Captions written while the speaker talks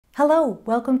Hello,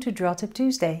 welcome to Draw Tip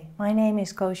Tuesday. My name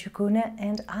is Koos Koene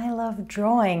and I love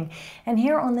drawing. And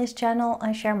here on this channel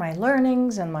I share my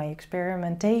learnings and my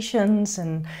experimentations,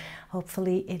 and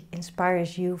hopefully it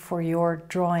inspires you for your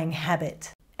drawing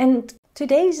habit. And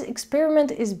today's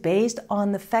experiment is based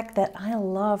on the fact that I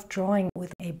love drawing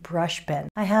with a brush pen.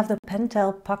 I have the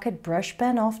Pentel Pocket brush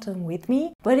pen often with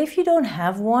me, but if you don't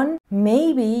have one,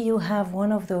 maybe you have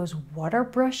one of those water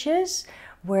brushes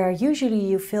where usually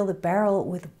you fill the barrel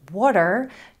with water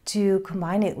to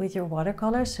combine it with your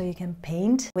watercolor so you can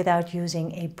paint without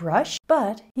using a brush.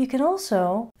 But you can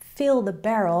also fill the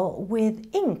barrel with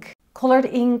ink, colored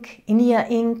ink, India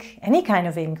ink, any kind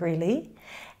of ink really,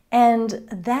 and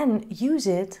then use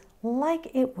it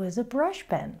like it was a brush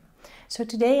pen. So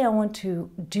today I want to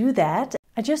do that.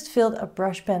 I just filled a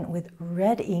brush pen with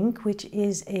red ink, which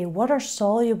is a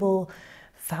water-soluble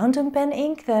fountain pen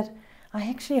ink that I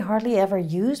actually hardly ever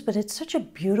use, but it's such a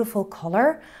beautiful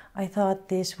color. I thought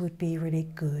this would be really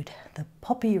good, the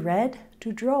poppy red,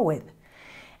 to draw with.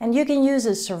 And you can use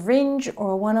a syringe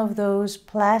or one of those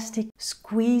plastic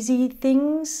squeezy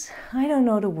things, I don't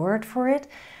know the word for it,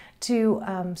 to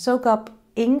soak up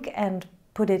ink and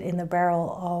put it in the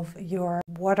barrel of your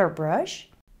water brush.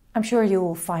 I'm sure you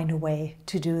will find a way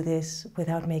to do this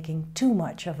without making too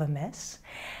much of a mess.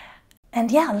 And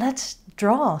yeah, let's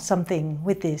draw something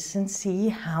with this and see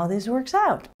how this works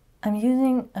out. I'm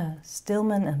using a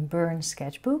Stillman&Birn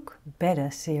sketchbook Beta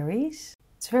Series.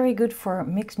 It's very good for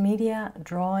mixed media,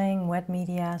 drawing, wet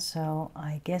media, so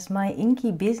I guess my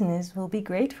inky business will be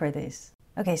great for this.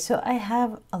 Okay, so I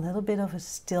have a little bit of a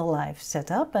still life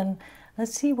set up, and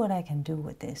let's see what I can do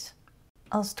with this.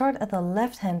 I'll start at the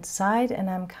left hand side and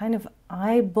I'm kind of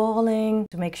eyeballing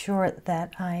to make sure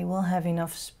that I will have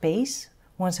enough space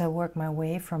once I work my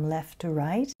way from left to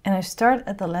right. And I start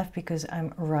at the left because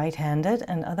I'm right-handed,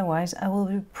 and otherwise I will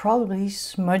be probably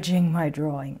smudging my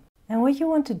drawing. And what you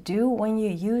want to do when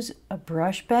you use a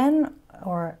brush pen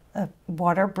or a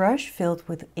water brush filled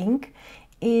with ink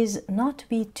is not to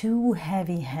be too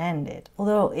heavy-handed.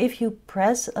 Although if you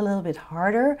press a little bit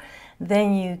harder,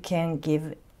 then you can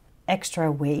give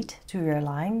extra weight to your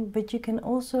line, but you can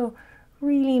also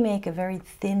really make a very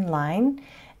thin line,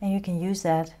 and you can use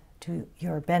that to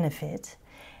your benefit.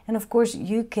 And of course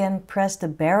you can press the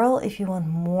barrel if you want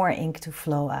more ink to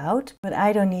flow out, but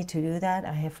I don't need to do that.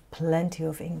 I have plenty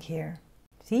of ink here.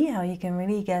 See how you can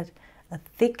really get a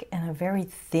thick and a very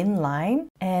thin line,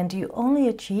 and you only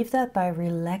achieve that by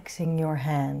relaxing your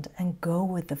hand and go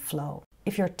with the flow.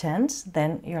 If you're tense,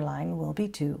 then your line will be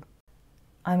too.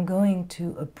 I'm going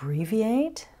to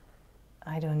abbreviate.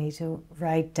 I don't need to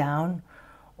write down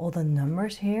all the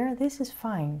numbers here. This is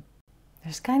fine.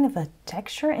 There's kind of a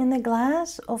texture in the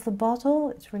glass of the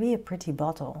bottle. It's really a pretty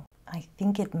bottle. I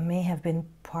think it may have been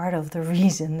part of the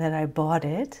reason that I bought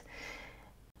it.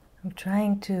 I'm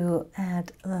trying to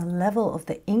add the level of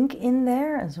the ink in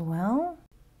there as well,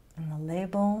 and the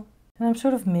label. And I'm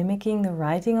sort of mimicking the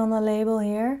writing on the label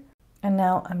here. And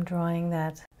now I'm drawing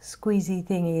that squeezy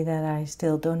thingy that I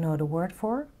still don't know the word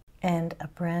for, and a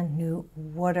brand new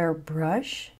water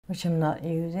brush, which I'm not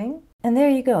using. And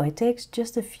there you go, it takes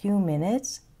just a few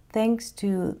minutes thanks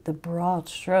to the broad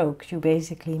strokes you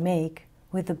basically make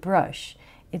with the brush.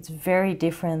 It's very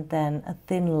different than a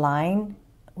thin line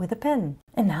with a pen.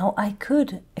 And now I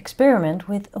could experiment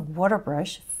with a water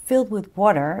brush filled with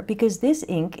water, because this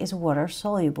ink is water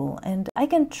soluble, and I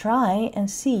can try and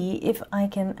see if I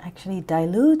can actually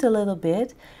dilute a little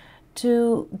bit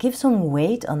to give some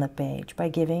weight on the page by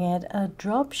giving it a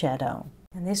drop shadow.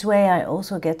 And this way I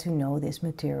also get to know this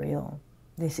material,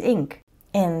 this ink.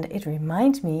 And it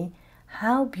reminds me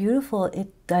how beautiful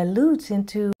it dilutes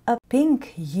into a pink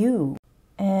hue.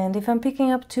 And if I'm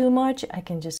picking up too much, I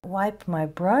can just wipe my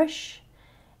brush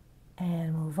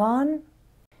and move on.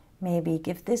 Maybe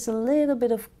give this a little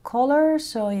bit of color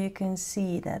so you can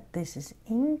see that this is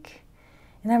ink.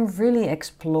 And I'm really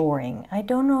exploring. I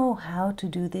don't know how to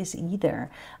do this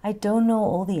either. I don't know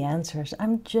all the answers.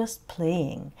 I'm just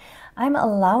playing. I'm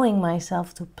allowing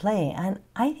myself to play. And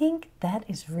I think that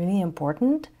is really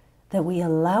important, that we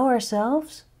allow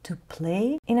ourselves to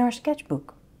play in our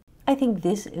sketchbook. I think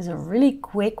this is a really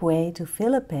quick way to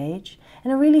fill a page,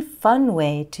 and a really fun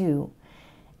way too.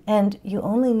 And you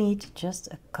only need just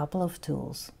a couple of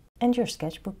tools and your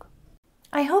sketchbook.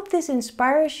 I hope this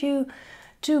inspires you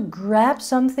to grab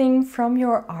something from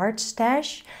your art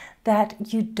stash that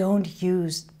you don't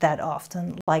use that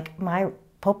often, like my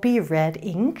poppy red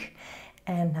ink,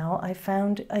 and now I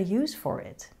found a use for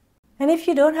it. And if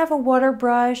you don't have a water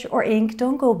brush or ink,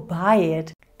 don't go buy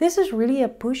it. This is really a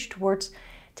push towards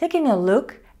taking a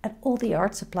look at all the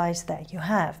art supplies that you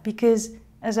have, because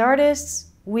as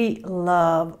artists we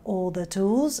love all the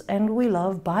tools and we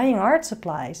love buying art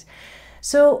supplies.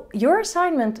 So your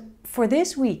assignment for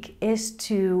this week is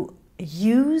to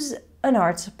use an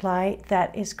art supply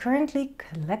that is currently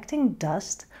collecting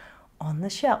dust on the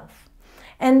shelf.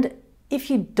 And if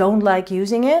you don't like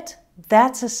using it,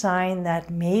 that's a sign that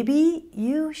maybe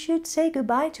you should say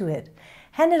goodbye to it.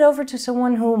 Hand it over to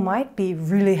someone who might be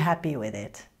really happy with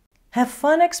it. Have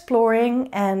fun exploring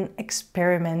and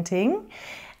experimenting.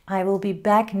 I will be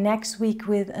back next week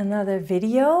with another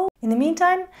video. In the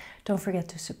meantime, don't forget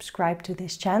to subscribe to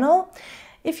this channel.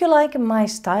 If you like my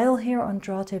style here on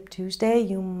Draw Tip Tuesday,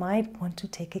 you might want to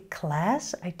take a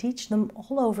class. I teach them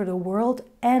all over the world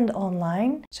and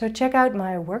online. So check out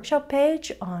my workshop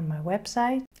page on my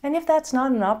website. And if that's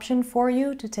not an option for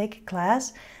you to take a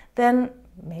class, then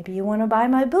maybe you want to buy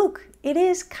my book. It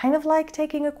is kind of like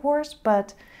taking a course,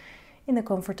 but in the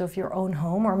comfort of your own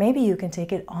home, or maybe you can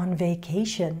take it on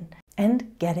vacation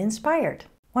and get inspired.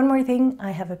 One more thing,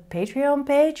 I have a Patreon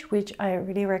page, which I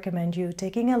really recommend you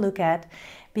taking a look at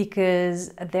because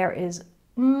there is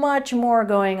much more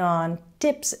going on.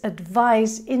 Tips,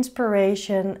 advice,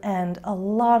 inspiration, and a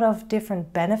lot of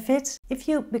different benefits if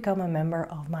you become a member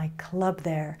of my club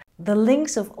there. The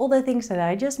links of all the things that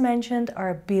I just mentioned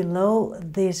are below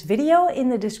this video in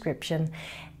the description.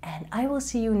 And I will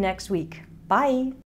see you next week. Bye!